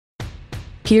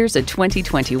Here's a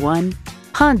 2021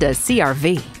 Honda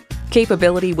CR-V.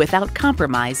 Capability without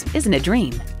compromise isn't a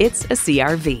dream, it's a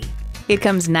CR-V. It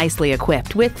comes nicely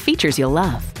equipped with features you'll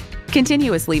love.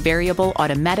 Continuously variable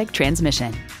automatic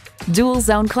transmission, dual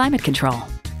zone climate control,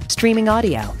 streaming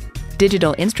audio,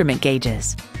 digital instrument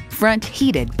gauges, front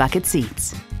heated bucket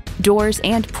seats, doors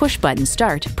and push-button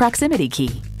start proximity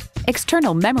key,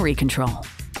 external memory control,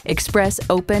 express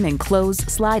open and close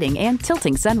sliding and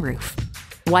tilting sunroof,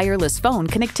 wireless phone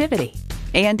connectivity,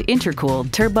 and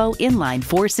intercooled turbo inline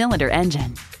 4-cylinder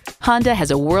engine. Honda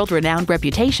has a world-renowned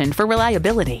reputation for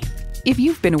reliability. If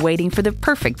you've been waiting for the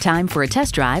perfect time for a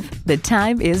test drive, the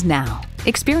time is now.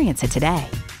 Experience it today.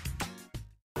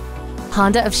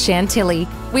 Honda of Chantilly.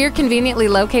 We're conveniently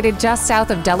located just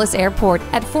south of Dulles Airport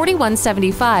at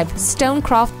 4175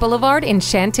 Stonecroft Boulevard in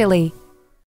Chantilly.